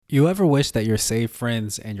You ever wish that your saved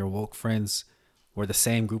friends and your woke friends were the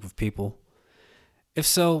same group of people? If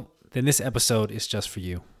so, then this episode is just for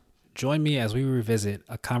you. Join me as we revisit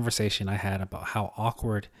a conversation I had about how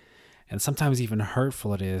awkward and sometimes even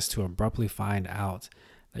hurtful it is to abruptly find out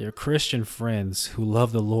that your Christian friends who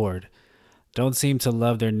love the Lord don't seem to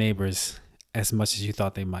love their neighbors as much as you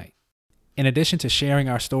thought they might. In addition to sharing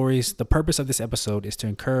our stories, the purpose of this episode is to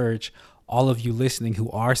encourage all of you listening who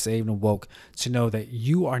are saved and woke to know that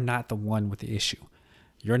you are not the one with the issue.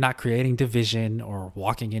 You're not creating division or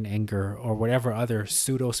walking in anger or whatever other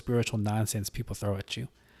pseudo-spiritual nonsense people throw at you.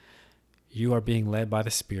 You are being led by the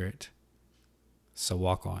Spirit, so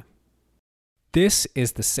walk on. This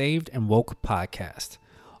is the Saved and Woke podcast,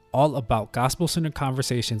 all about gospel-centered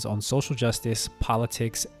conversations on social justice,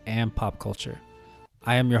 politics, and pop culture.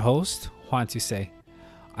 I am your host, Juan Tusay.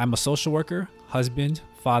 I'm a social worker, husband,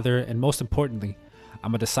 father, and most importantly,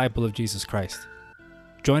 I'm a disciple of Jesus Christ.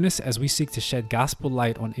 Join us as we seek to shed gospel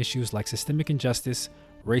light on issues like systemic injustice,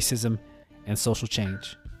 racism, and social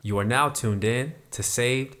change. You are now tuned in to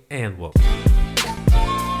Saved and Woke.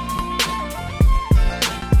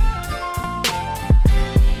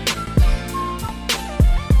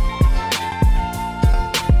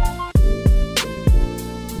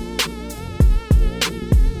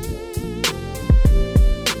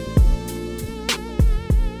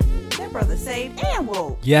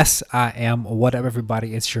 Yes, I am. What up,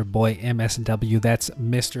 everybody? It's your boy MSW. That's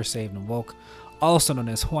Mr. Saved and Woke, also known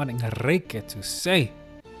as Juan Enrique Tusay,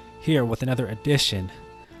 here with another edition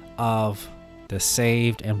of the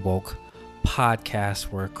Saved and Woke podcast,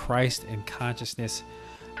 where Christ and consciousness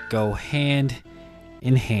go hand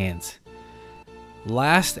in hand.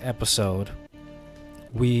 Last episode,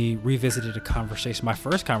 we revisited a conversation, my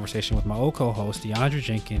first conversation with my old co-host, DeAndre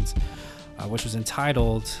Jenkins, which was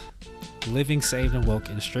entitled Living Saved and Woke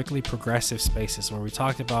in Strictly Progressive Spaces, where we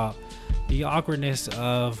talked about the awkwardness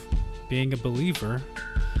of being a believer,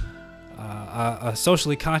 a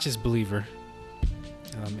socially conscious believer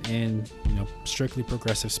in strictly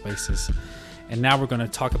progressive spaces. And now we're going to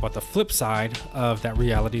talk about the flip side of that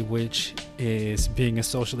reality, which is being a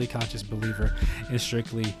socially conscious believer in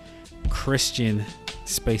strictly Christian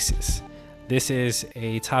spaces. This is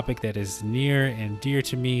a topic that is near and dear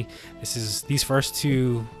to me. These first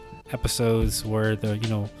two episodes were the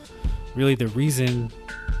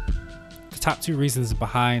top two reasons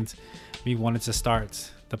behind me wanting to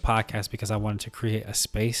start the podcast, because I wanted to create a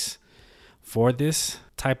space for this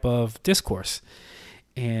type of discourse.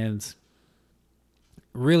 And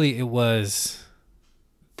really it was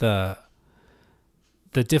the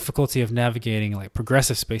difficulty of navigating like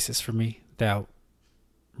progressive spaces for me that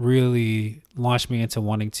really launched me into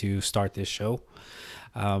wanting to start this show.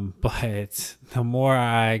 But the more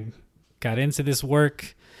I got into this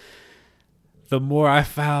work, the more I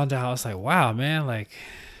found out, I was like, wow, man, like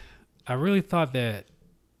I really thought that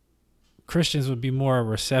Christians would be more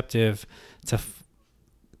receptive to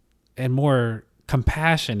and more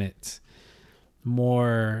compassionate,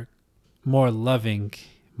 more loving,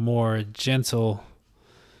 more gentle,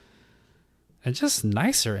 and just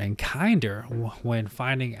nicer and kinder when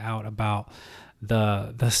finding out about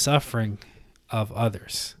the suffering of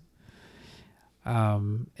others,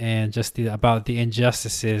 and just about the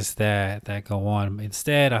injustices that go on.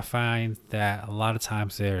 Instead, I find that a lot of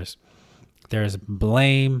times there's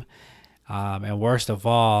blame, and worst of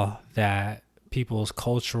all, that people's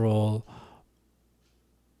cultural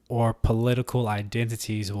or political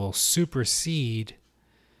identities will supersede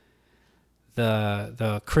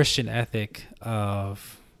the Christian ethic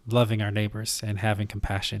of loving our neighbors and having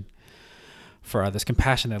compassion for others.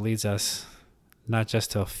 Compassion that leads us not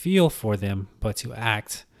just to feel for them, but to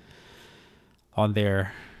act on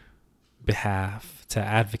their behalf, to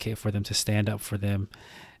advocate for them, to stand up for them,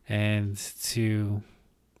 and to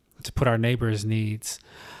put our neighbors' needs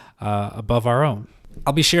above our own.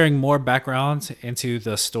 I'll be sharing more background into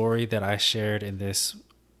the story that I shared in this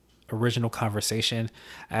original conversation,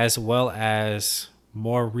 as well as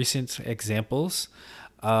more recent examples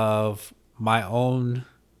of my own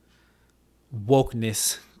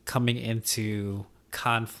wokeness coming into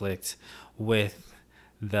conflict with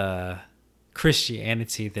the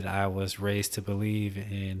Christianity that I was raised to believe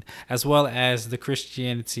in, as well as the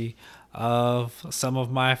Christianity of some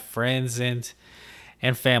of my friends and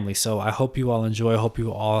family. So I hope you all enjoy. I hope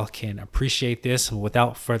you all can appreciate this.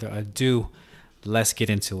 Without further ado, let's get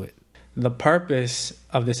into it. The purpose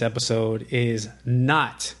of this episode is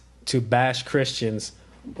not to bash Christians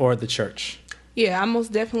or the church. Yeah, I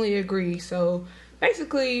most definitely agree. So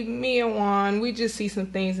basically, me and Juan, we just see some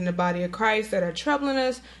things in the body of Christ that are troubling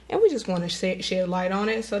us, and we just want to shed light on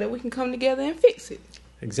it so that we can come together and fix it.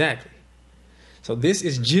 Exactly. So this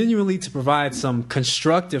is genuinely to provide some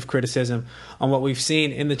constructive criticism on what we've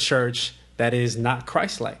seen in the church that is not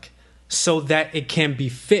Christ-like, so that it can be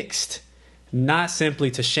fixed, not simply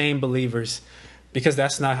to shame believers, because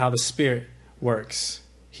that's not how the Spirit works.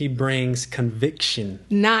 He brings conviction,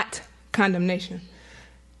 not condemnation.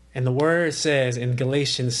 And the word says in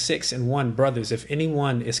Galatians 6:1, brothers, if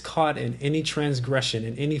anyone is caught in any transgression,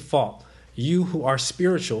 in any fault, you who are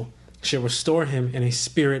spiritual should restore him in a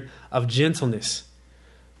spirit of gentleness.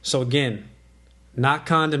 So again, not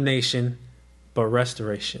condemnation, but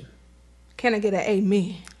restoration. Can I get an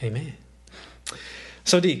amen? Amen.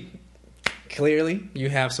 So D, clearly you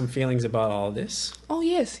have some feelings about all this. Oh,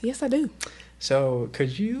 yes. Yes, I do. So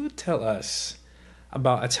could you tell us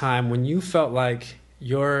about a time when you felt like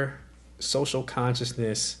your social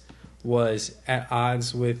consciousness was at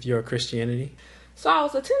odds with your Christianity? So I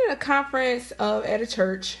was attending a conference at a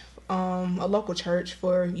church, a local church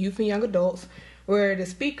for youth and young adults, where the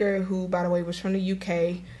speaker, who by the way was from the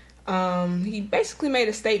UK, he basically made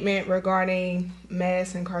a statement regarding the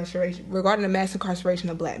mass incarceration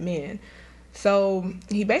of black men. So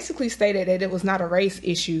he basically stated that it was not a race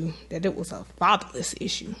issue, that it was a fatherless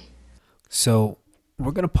issue. So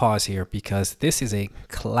we're going to pause here because this is a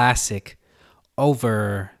classic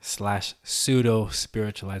over/pseudo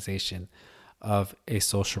spiritualization of a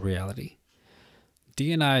social reality.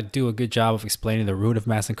 Dee and I do a good job of explaining the root of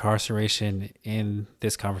mass incarceration in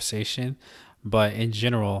this conversation, but in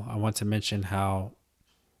general, I want to mention how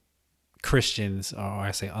Christians, or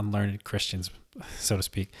I say unlearned Christians, so to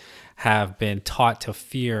speak, have been taught to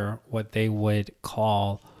fear what they would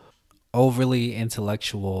call overly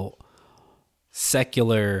intellectual,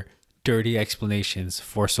 secular, dirty explanations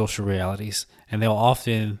for social realities. And they'll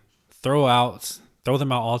often throw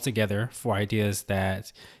them out altogether for ideas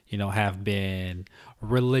that, have been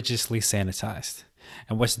religiously sanitized.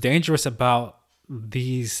 And what's dangerous about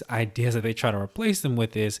these ideas that they try to replace them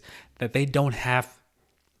with is that they don't have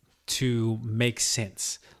to make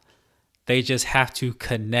sense. They just have to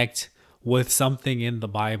connect with something in the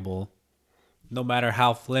Bible, no matter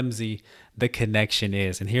how flimsy the connection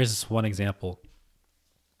is. And here's one example.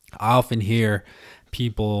 I often hear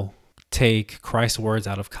people take Christ's words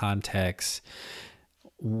out of context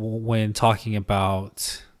when talking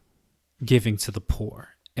about giving to the poor.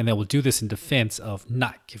 And they will do this in defense of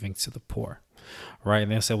not giving to the poor, right?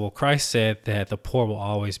 And they'll say, well, Christ said that the poor will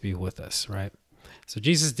always be with us, right? So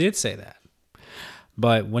Jesus did say that.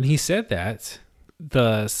 But when he said that,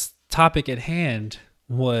 the topic at hand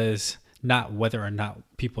was not whether or not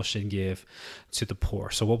people should give to the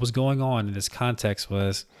poor. So what was going on in this context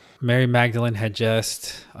was Mary Magdalene had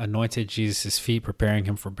just anointed Jesus' feet, preparing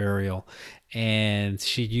him for burial. And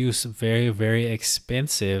she used very, very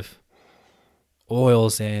expensive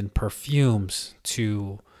oils and perfumes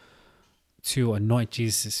to anoint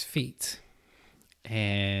Jesus' feet.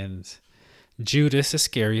 And Judas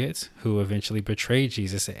Iscariot, who eventually betrayed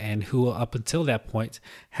Jesus and who up until that point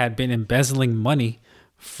had been embezzling money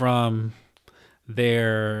from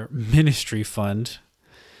their ministry fund,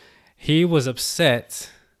 he was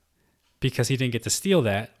upset because he didn't get to steal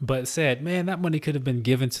that, but said, man, that money could have been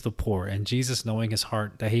given to the poor. And Jesus, knowing his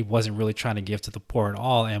heart that he wasn't really trying to give to the poor at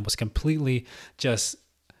all and was completely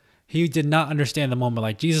he did not understand the moment.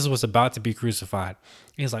 Like Jesus was about to be crucified.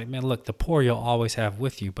 He's like, man, look, the poor you'll always have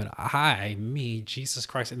with you, but me, Jesus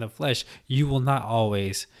Christ in the flesh, you will not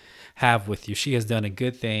always have with you. She has done a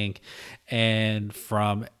good thing. And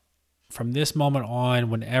from this moment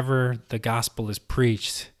on, whenever the gospel is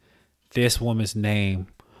preached, this woman's name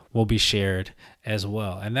will be shared as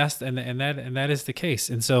well. And that is the case.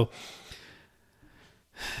 And so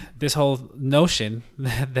this whole notion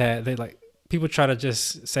that they like, people try to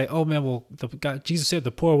just say, oh man, well, Jesus said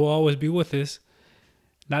the poor will always be with us.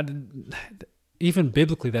 Not even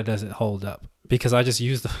biblically, that doesn't hold up, because I just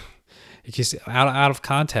use out of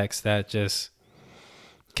context that just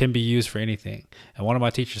can be used for anything. And one of my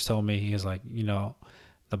teachers told me, he was like,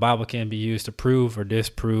 the Bible can be used to prove or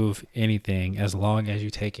disprove anything as long as you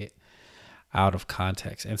take it out of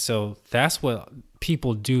context. And so that's what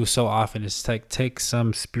people do so often, is take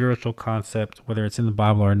some spiritual concept, whether it's in the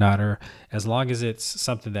Bible or not, or as long as it's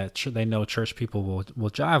something that they know church people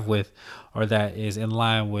will jive with, or that is in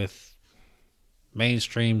line with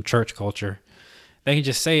mainstream church culture, they can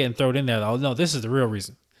just say it and throw it in there. Oh no, this is the real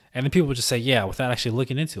reason. And then people will just say, yeah, without actually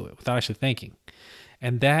looking into it, without actually thinking.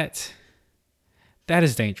 And that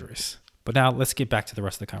is dangerous. But now let's get back to the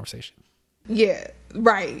rest of the conversation. Yeah,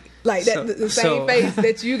 right. Like the same face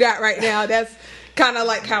that you got right now, that's kind of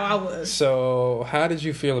like how I was. So how did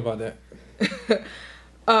you feel about that?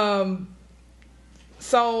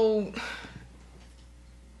 So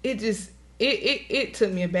it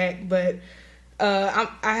took me aback. But I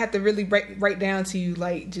have to really break down to you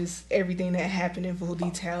like just everything that happened in full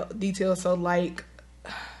detail. So like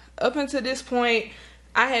up until this point,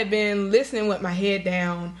 I had been listening with my head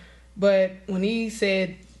down, but when he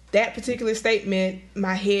said that particular statement,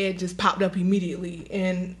 my head just popped up immediately,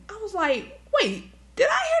 and I was like, wait, did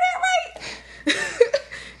I hear that right?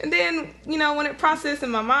 And then, when it processed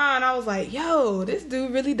in my mind, I was like, yo, this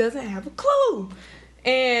dude really doesn't have a clue.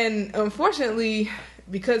 And unfortunately,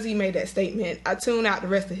 because he made that statement, I tuned out the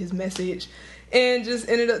rest of his message and just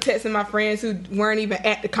ended up texting my friends who weren't even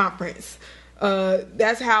at the conference.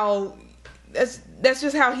 That's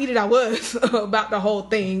just how heated I was about the whole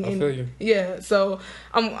thing. I feel you. Yeah, so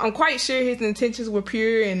I'm quite sure his intentions were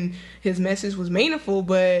pure and his message was meaningful,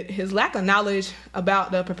 but his lack of knowledge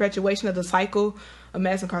about the perpetuation of the cycle of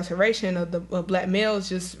mass incarceration of black males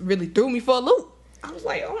just really threw me for a loop. I was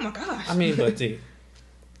like, oh my gosh. I mean, but D,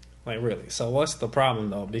 like really, so what's the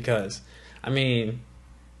problem though? Because, I mean,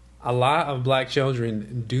 a lot of black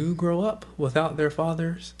children do grow up without their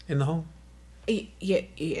fathers in the home.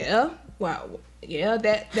 Yeah. Wow. Yeah,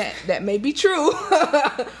 that may be true.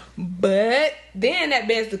 But then that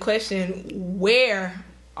begs the question, where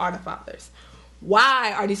are the fathers?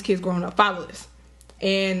 Why are these kids growing up fatherless?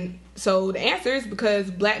 And so the answer is because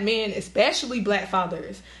black men, especially black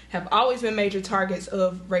fathers, have always been major targets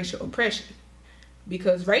of racial oppression.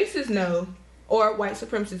 Because racists know, or white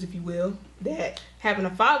supremacists if you will, that having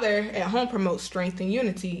a father at home promotes strength and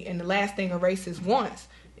unity, and the last thing a racist wants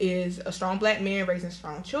is a strong black man raising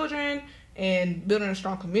strong children and building a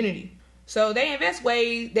strong community. So they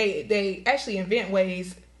they actually invent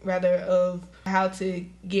ways rather of how to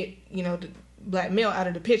get, the black male out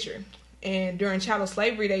of the picture. And during chattel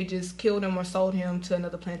slavery, they just killed him or sold him to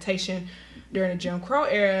another plantation. During the Jim Crow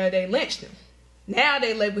era, they lynched him. Now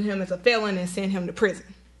they label him as a felon and send him to prison.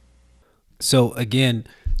 So again,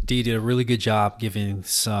 Dee did a really good job giving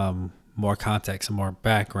some more context, some more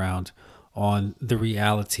background on the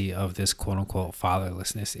reality of this quote unquote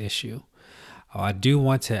fatherlessness issue. I do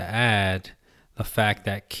want to add the fact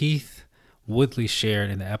that Keith Woodley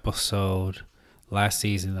shared in the episode last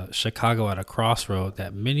season of Chicago at a Crossroad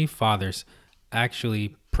that many fathers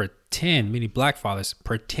actually many black fathers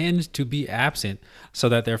pretend to be absent so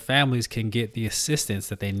that their families can get the assistance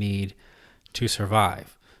that they need to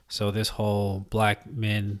survive. So this whole black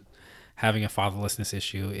men having a fatherlessness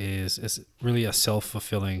issue is really a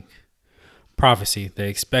self-fulfilling prophecy. They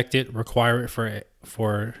expect it, require it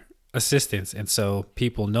for assistance. And so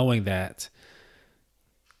people knowing that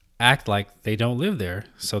act like they don't live there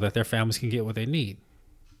so that their families can get what they need.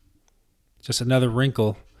 Just another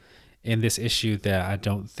wrinkle in this issue that I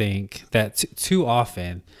don't think that too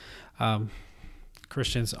often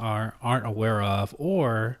Christians aren't aware of,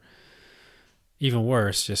 or even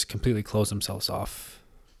worse, just completely close themselves off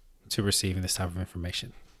to receiving this type of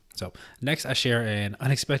information. So next, I share an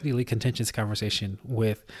unexpectedly contentious conversation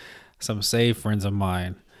with some saved friends of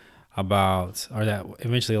mine that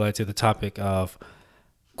eventually led to the topic of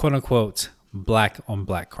quote unquote black on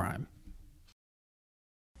black crime.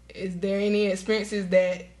 Is there any experiences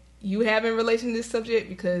that you have in relation to this subject?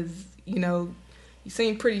 Because, you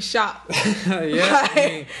seem pretty shocked. Yeah,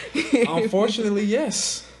 I mean, unfortunately,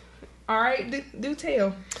 yes. All right, do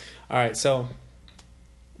tell. All right, so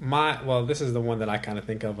this is the one that I kind of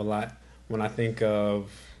think of a lot when I think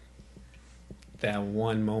of that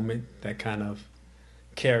one moment that kind of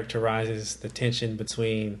characterizes the tension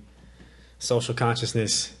between social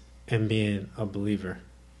consciousness and being a believer,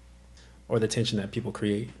 or the tension that people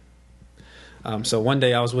create. So one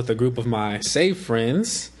day I was with a group of my saved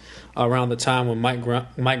friends around the time when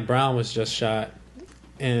Mike Brown was just shot,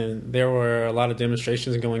 and there were a lot of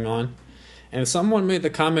demonstrations going on, and someone made the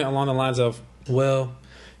comment along the lines of, well,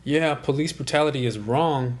 yeah, police brutality is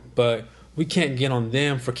wrong, but we can't get on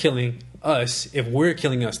them for killing us if we're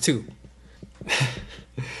killing us too.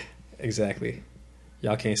 Exactly.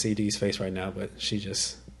 Y'all can't see Dee's face right now, but she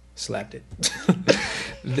just slapped it.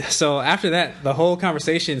 So after that, the whole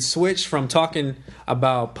conversation switched from talking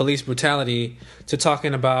about police brutality to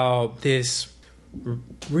talking about this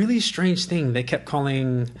really strange thing they kept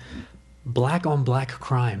calling black on black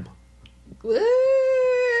crime.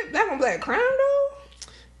 What? Black on black crime, though?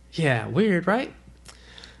 Yeah, weird, right?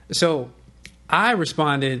 So I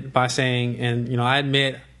responded by saying, and I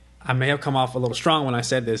admit I may have come off a little strong when I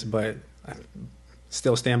said this, but I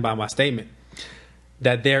still stand by my statement,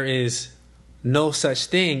 that there is no such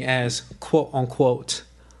thing as quote unquote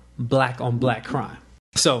black on black crime.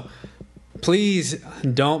 So please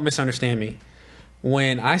don't misunderstand me.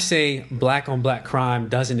 When I say black on black crime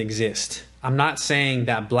doesn't exist, I'm not saying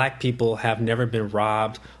that black people have never been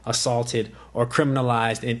robbed, assaulted, or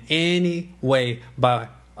criminalized in any way by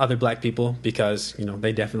other black people, because, you know,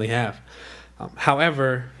 they definitely have.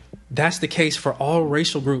 However, that's the case for all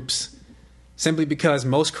racial groups, simply because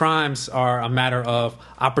most crimes are a matter of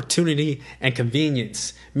opportunity and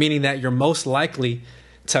convenience, meaning that you're most likely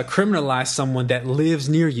to criminalize someone that lives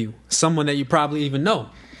near you, someone that you probably even know.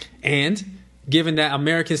 And given that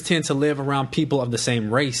Americans tend to live around people of the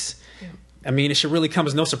same race, I mean, it should really come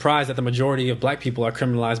as no surprise that the majority of black people are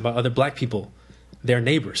criminalized by other black people, their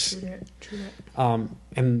neighbors. True that.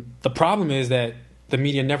 And the problem is that the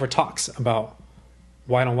media never talks about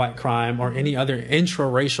white-on-white crime or any other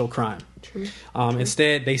intra-racial crime. True.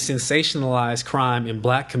 Instead, they sensationalize crime in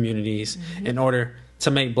black communities in order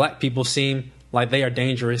to make black people seem like they are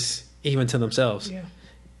dangerous even to themselves. Yeah.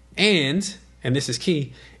 And this is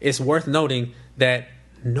key, it's worth noting that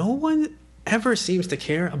no one ever seems to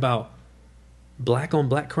care about black on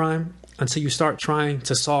black crime until you start trying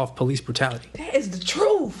to solve police brutality. That is the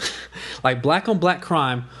truth. Like, black on black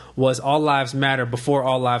crime was All Lives Matter before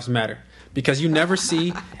All Lives Matter, because you never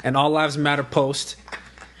see an All Lives Matter protest,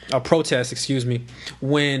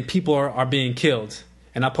 when people are being killed.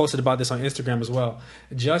 And I posted about this on Instagram as well.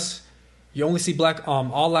 You only see black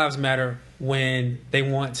All Lives Matter when they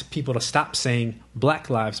want people to stop saying Black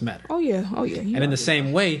Lives Matter. Oh yeah. And in the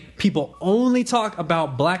same way, people only talk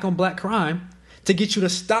about black on black crime to get you to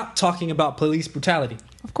stop talking about police brutality.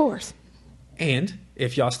 Of course. And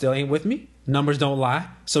if y'all still ain't with me, numbers don't lie.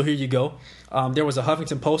 So here you go. There was a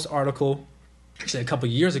Huffington Post article actually a couple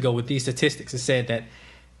years ago with these statistics. It said that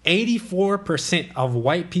 84% of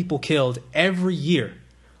white people killed every year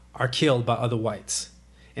are killed by other whites.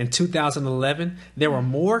 In 2011, there were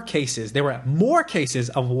more cases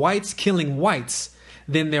of whites killing whites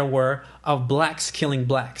than there were of blacks killing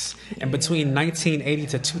blacks. And between 1980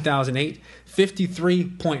 to 2008,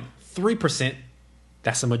 53.3%,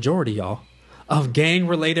 that's a majority, y'all, of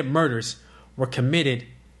gang-related murders were committed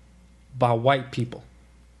by white people.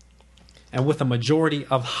 And with a majority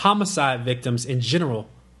of homicide victims in general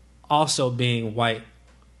also being white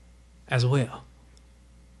as well.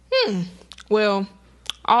 Well,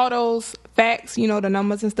 all those facts, you know, the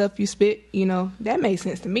numbers and stuff you spit, you know, that made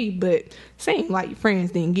sense to me, but seemed like your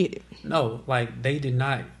friends didn't get it. No, like, they did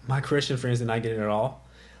not. My Christian friends did not get it at all.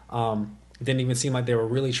 It didn't even seem like they were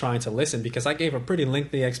really trying to listen, because I gave a pretty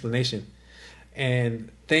lengthy explanation. And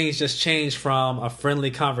things just changed from a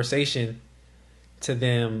friendly conversation to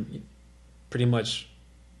them pretty much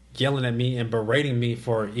yelling at me and berating me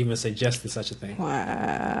for even suggesting such a thing.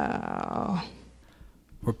 Wow.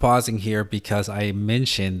 We're pausing here because I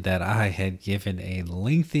mentioned that I had given a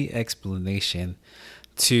lengthy explanation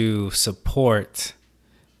to support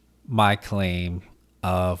my claim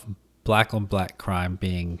of black on black crime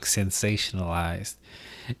being sensationalized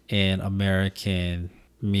in American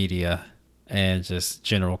media and just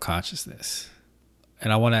general consciousness.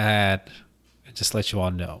 And I want to add, just let you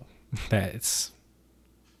all know that it's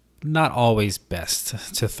not always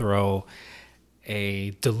best to throw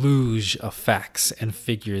a deluge of facts and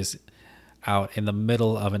figures out in the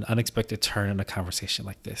middle of an unexpected turn in a conversation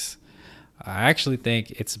like this. I actually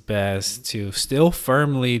think it's best to still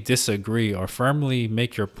firmly disagree or firmly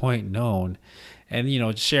make your point known and, you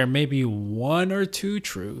know, share maybe one or two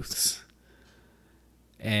truths.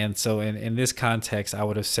 And so in this context, I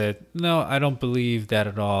would have said, no, I don't believe that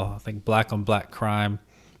at all. I think black on black crime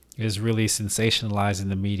is really sensationalized in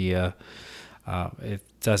the media. It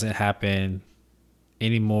doesn't happen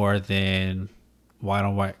any more than white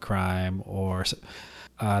on white crime or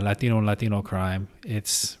Latino on Latino crime.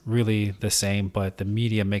 It's really the same, but the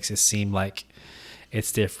media makes it seem like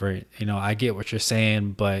it's different. You know, I get what you're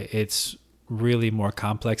saying, but it's really more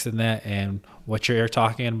complex than that. And what you're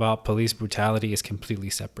talking about, police brutality, is completely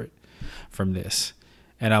separate from this.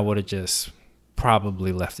 And I would have just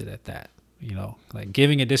probably left it at that. You know, like,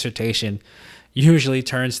 giving a dissertation usually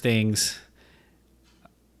turns things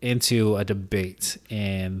into a debate,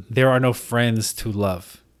 and there are no friends to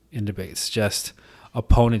love in debates, just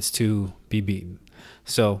opponents to be beaten.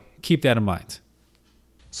 So keep that in mind.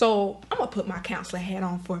 So I'm gonna put my counselor hat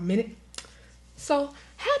on for a minute. So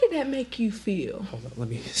how did that make you feel? Hold on, let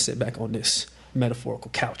me sit back on this metaphorical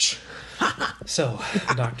couch. So,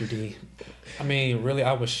 Dr. D, I mean, really,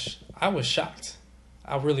 I was shocked.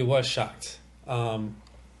 I really was shocked,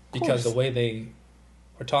 because the way they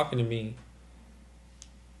were talking to me,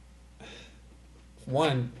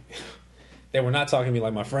 one, they were not talking to me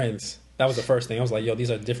like my friends. That was the first thing. I was like, yo,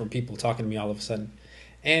 these are different people talking to me all of a sudden.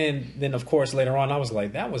 And then, of course, later on, I was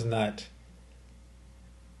like, that was not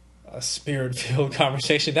a spirit-filled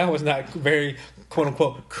conversation. That was not very quote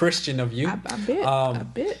unquote Christian of you. I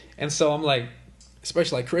bet. And so I'm like,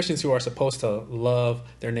 especially like Christians who are supposed to love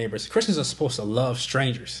their neighbors. Christians are supposed to love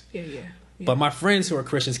strangers. Yeah. But my friends who are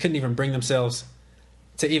Christians couldn't even bring themselves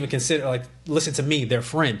to even consider, like, listen to me, their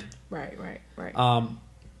friend. Right.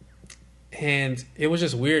 And it was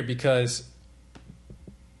just weird because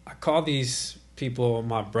I call these people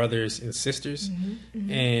my brothers and sisters.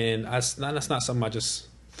 And that's not something I just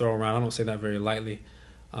throw around. I don't say that very lightly.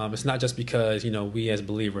 It's not just because, we as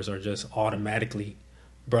believers are just automatically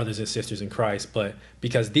brothers and sisters in Christ, but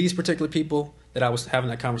because these particular people that I was having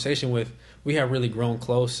that conversation with, we have really grown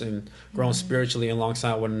close and grown spiritually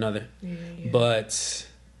alongside one another. But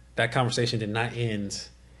that conversation did not end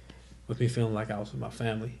with me feeling like I was with my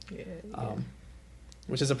family.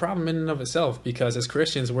 Which is a problem in and of itself, because as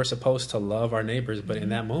Christians, we're supposed to love our neighbors. But in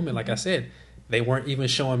that moment, like I said, they weren't even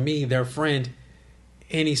showing me, their friend,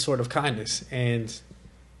 any sort of kindness. And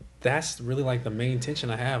that's really like the main tension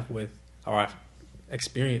I have with, or I've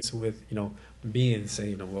experienced with, being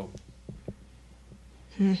saved and woke.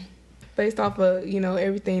 Based off of,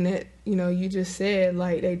 everything that, you just said,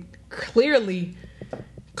 like, they clearly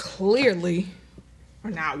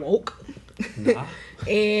are not woke. Nah.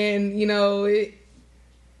 And, it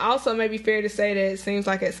also may be fair to say that it seems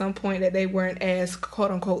like at some point that they weren't as quote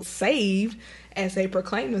unquote saved as they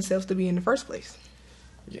proclaimed themselves to be in the first place.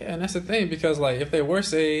 Yeah, and that's the thing, because like if they were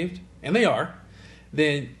saved, and they are,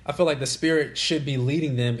 then I feel like the Spirit should be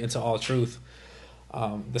leading them into all truth.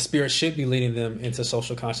 The Spirit should be leading them into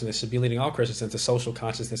social consciousness, should be leading all Christians into social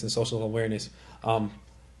consciousness and social awareness,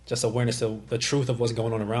 just awareness of the truth of what's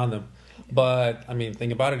going on around them. But I mean, the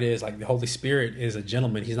thing about it is, like, the Holy Spirit is a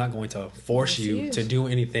gentleman. He's not going to force you to do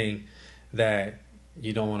anything that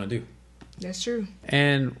you don't want to do. That's true.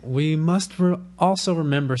 And we must also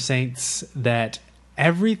remember, saints, that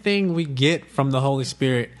everything we get from the Holy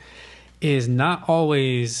Spirit is not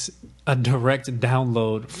always a direct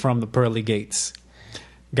download from the pearly gates.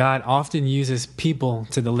 God often uses people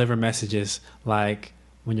to deliver messages, like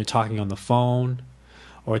when you're talking on the phone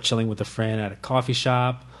or chilling with a friend at a coffee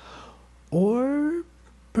shop, or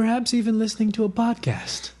perhaps even listening to a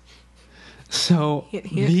podcast. So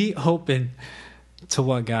be open to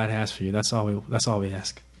what God has for you. That's all we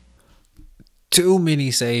ask. Too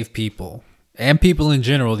many saved people, and people in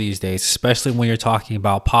general these days, especially when you're talking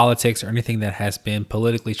about politics or anything that has been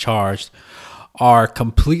politically charged, are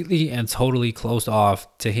completely and totally closed off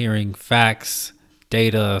to hearing facts,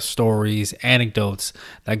 data, stories, anecdotes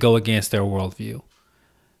that go against their worldview.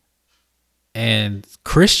 And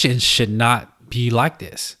Christians should not be like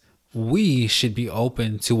this. We should be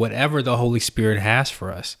open to whatever the Holy Spirit has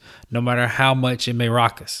for us, no matter how much it may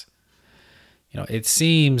rock us. It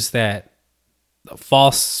seems that the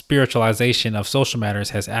false spiritualization of social matters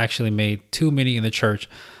has actually made too many in the church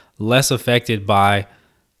less affected by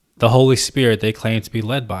the Holy Spirit they claim to be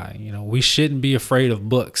led by. We shouldn't be afraid of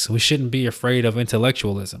books. We shouldn't be afraid of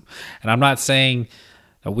intellectualism. And I'm not saying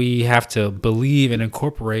that we have to believe and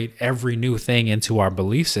incorporate every new thing into our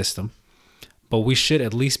belief system, but we should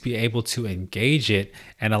at least be able to engage it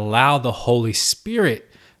and allow the Holy Spirit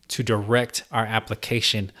to direct our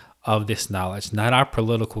application of this knowledge, not our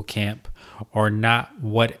political camp or not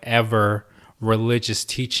whatever religious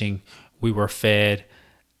teaching we were fed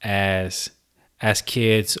as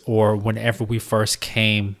kids or whenever we first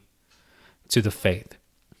came to the faith.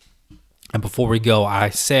 And before we go, I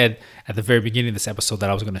said at the very beginning of this episode that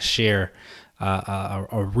I was going to share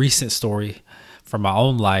a recent story from my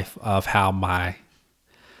own life of how my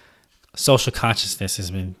social consciousness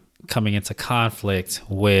has been coming into conflict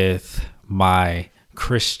with my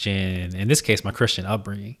Christian, in this case, my Christian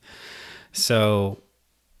upbringing. So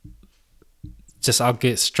I'll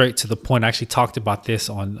get straight to the point. I actually talked about this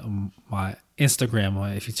on my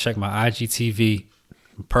Instagram. If you check my IGTV,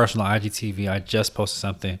 personal IGTV, I just posted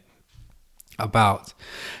something about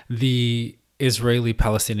the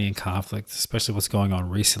Israeli-Palestinian conflict, especially what's going on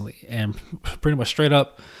recently. And pretty much straight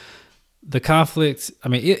up, the conflict,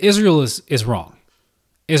 Israel is wrong.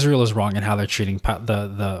 Israel is wrong in how they're treating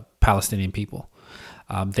the Palestinian people.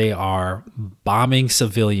 They are bombing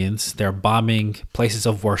civilians. They're bombing places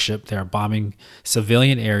of worship. They're bombing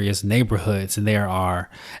civilian areas, neighborhoods, and they are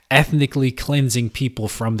ethnically cleansing people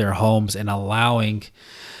from their homes and allowing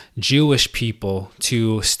Jewish people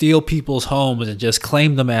to steal people's homes and just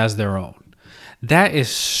claim them as their own. That is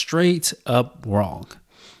straight up wrong.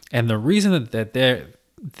 And the reason that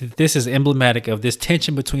this is emblematic of this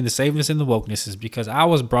tension between the sameness and the wokeness is because I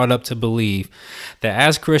was brought up to believe that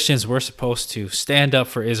as Christians, we're supposed to stand up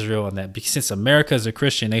for Israel, and that since America is a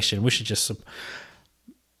Christian nation, we should just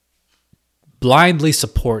blindly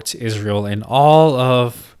supports Israel in all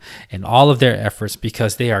of their efforts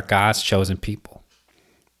because they are God's chosen people.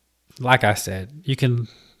 Like I said, you can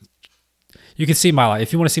see my life.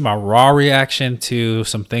 If you want to see my raw reaction to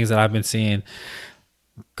some things that I've been seeing,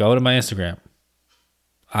 go to my Instagram.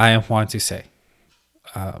 I am one to say,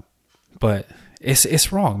 but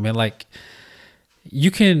it's wrong, man. Like you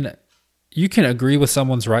can agree with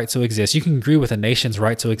someone's right to exist. You can agree with a nation's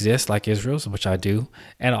right to exist, like Israel's, which I do,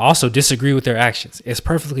 and also disagree with their actions. It's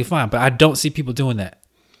perfectly fine, but I don't see people doing that.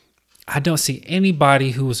 I don't see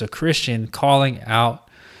anybody who is a Christian calling out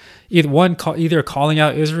either calling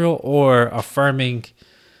out Israel or affirming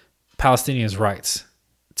Palestinians' rights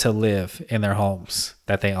to live in their homes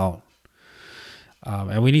that they own.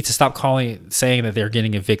 And we need to stop saying that they're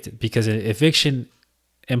getting evicted, because eviction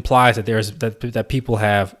implies that that people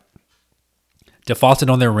have defaulted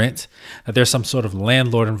on their rent, that there's some sort of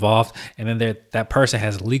landlord involved, and then that person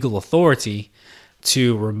has legal authority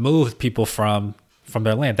to remove people from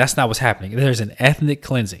their land. That's not what's happening. There's an ethnic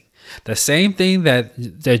cleansing. The same thing that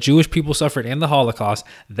the Jewish people suffered in the Holocaust,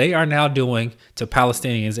 they are now doing to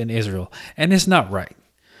Palestinians in Israel, and it's not right.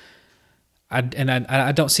 I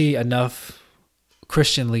don't see enough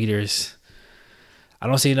Christian leaders. I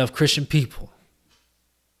don't see enough Christian people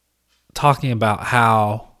talking about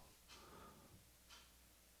how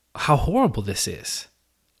horrible this is,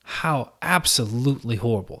 how absolutely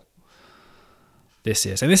horrible this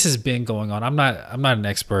is. And this has been going on. I'm not an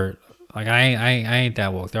expert. Like I ain't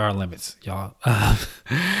that woke. There are limits, y'all.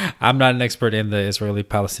 I'm not an expert in the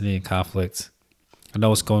Israeli-Palestinian conflict. I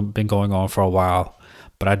know it's been going on for a while,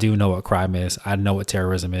 but I do know what crime is. I know what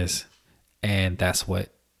terrorism is, and that's what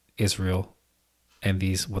Israel and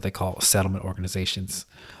these what they call settlement organizations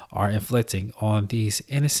are inflicting on these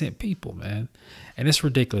innocent people, man. And it's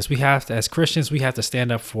ridiculous. We have to, as Christians, we have to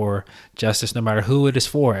stand up for justice, no matter who it is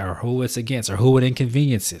for, or who it's against, or who it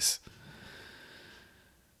inconveniences.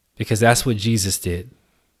 Because that's what Jesus did.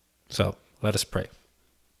 So let us pray.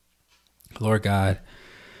 Lord God,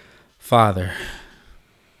 Father,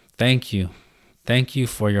 thank you. Thank you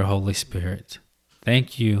for your Holy Spirit.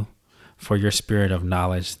 Thank you for your spirit of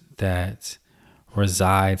knowledge that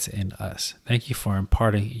resides in us. Thank you for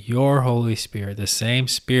imparting your Holy Spirit, the same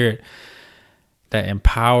Spirit that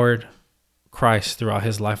empowered Christ throughout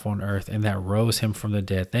his life on earth and that rose him from the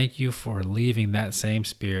dead. Thank you for leaving that same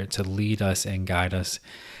Spirit to lead us and guide us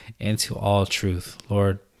into all truth.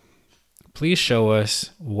 Lord, please show us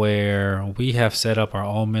where we have set up our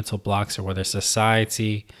own mental blocks, or whether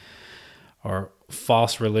society or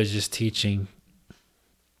false religious teaching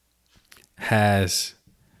has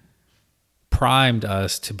primed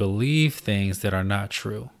us to believe things that are not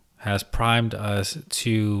true, has primed us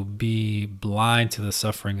to be blind to the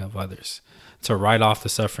suffering of others, to write off the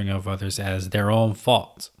suffering of others as their own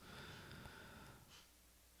fault,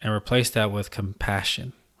 and replace that with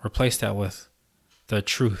compassion, replace that with the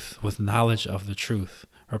truth, with knowledge of the truth,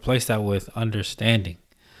 replace that with understanding.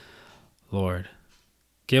 Lord,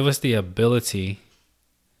 give us the ability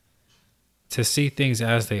to see things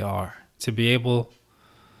as they are, to be able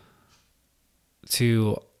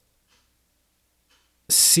to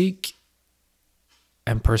seek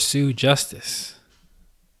and pursue justice.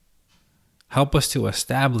 Help us to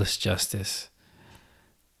establish justice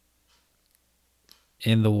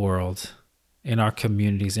in the world, in our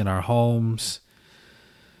communities, in our homes,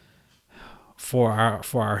 for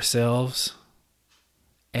ourselves,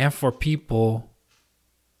 and for people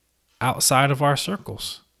outside of our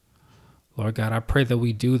circles. Lord God, I pray that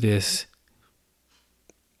we do this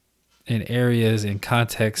in areas and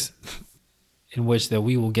contexts in which that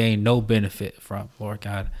we will gain no benefit from. Lord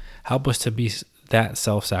God, help us to be that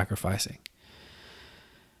self-sacrificing,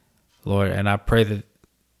 Lord. And I pray that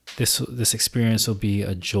this experience will be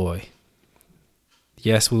a joy.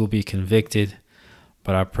 Yes, we will be convicted,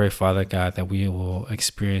 but I pray, Father God, that we will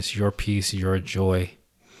experience your peace, your joy,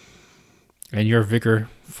 and your vigor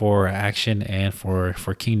for action and for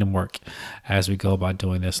kingdom work as we go about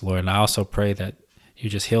doing this, Lord. And I also pray that you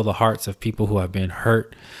just heal the hearts of people who have been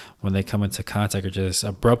hurt when they come into contact or just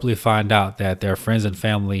abruptly find out that their friends and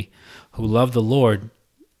family who love the Lord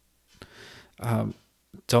don't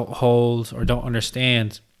hold or don't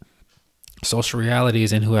understand social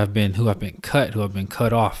realities, and who have been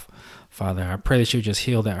cut off. Father, I pray that you just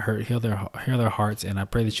heal that hurt, heal their hearts, and I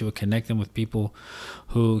pray that you would connect them with people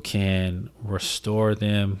who can restore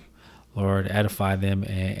them, Lord, edify them,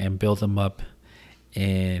 and build them up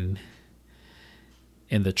in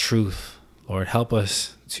the truth. Lord, help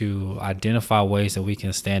us to identify ways that we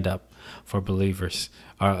can stand up for believers,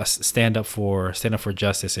 stand up for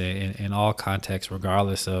justice in all contexts,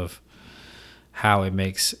 regardless of how it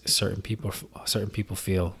makes certain people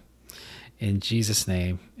feel. In Jesus'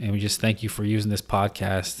 name, and we just thank you for using this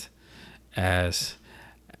podcast as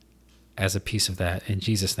a piece of that. In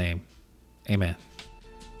Jesus' name, amen.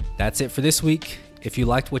 That's it for this week. If you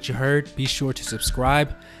liked what you heard, be sure to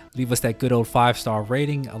subscribe, leave us that good old 5-star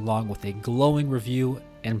rating along with a glowing review,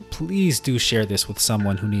 and please do share this with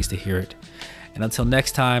someone who needs to hear it. And until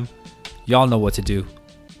next time, y'all know what to do.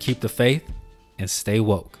 Keep the faith and stay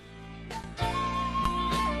woke.